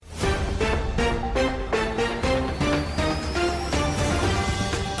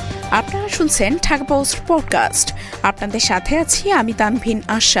শুনছেন Dhaka post podcast. আপনাদের সাথে আছি আমি তানভিন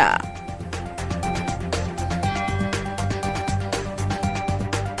আশা।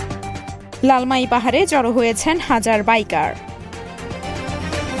 লালমাই পাহাড়ে জড়ো হয়েছেন হাজার বাইকার।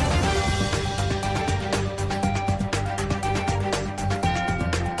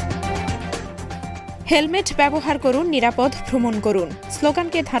 হেলমেট ব্যবহার করুন, নিরাপদ ভ্রমণ করুন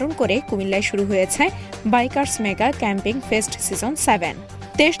স্লোগানকে ধারণ করে কুমিল্লায় শুরু হয়েছে bikers mega camping fest season 7।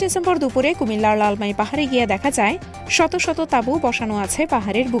 23 December দুপুরে কুমিল্লার লালমাই পাহাড়ে গিয়ে দেখা যায় শত শত তাঁবু বসানো আছে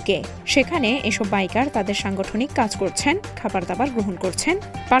পাহাড়ের বুকে। সেখানে এসব বাইকার তাদের সাংগঠনিক কাজ করছেন, খাবার দাবার গ্রহণ করছেন,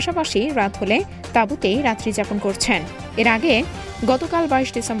 পাশাপাশি রাত হলে তাঁবুতেই রাত্রি যাপন করছেন। এর আগে গতকাল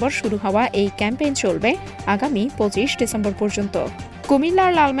 22 ডিসেম্বর শুরু হওয়া এই ক্যাম্পেইন চলবে আগামী 25 ডিসেম্বর পর্যন্ত।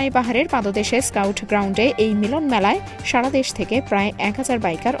 কুমিল্লার লালমাই পাহাড়ের পাদদেশে স্কাউট গ্রাউন্ডে এই মিলন মেলায় সারা দেশ থেকে প্রায় 1000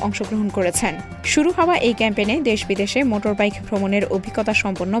 বাইকার অংশগ্রহণ করেছেন। শুরু হওয়া এই ক্যাম্পেইনে দেশ বিদেশে মোটর বাইক ভ্রমণের অভিজ্ঞতা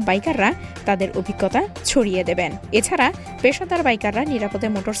সম্পন্ন বাইকাররা তাদের অভিজ্ঞতা ছড়িয়ে দেবেন। এছাড়া পেশাদার বাইকাররা নিরাপদে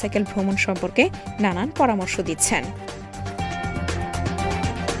মোটরসাইকেল ভ্রমণ সম্পর্কে নানান পরামর্শ দিচ্ছেন।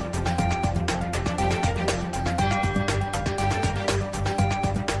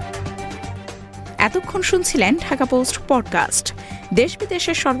 এতক্ষণ শুনছিলেন ঢাকা পোস্ট পডকাস্ট। দেশ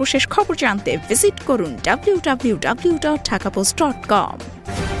বিদেশের সর্বশেষ খবর জানতে ভিজিট করুন www.dhakapost.com।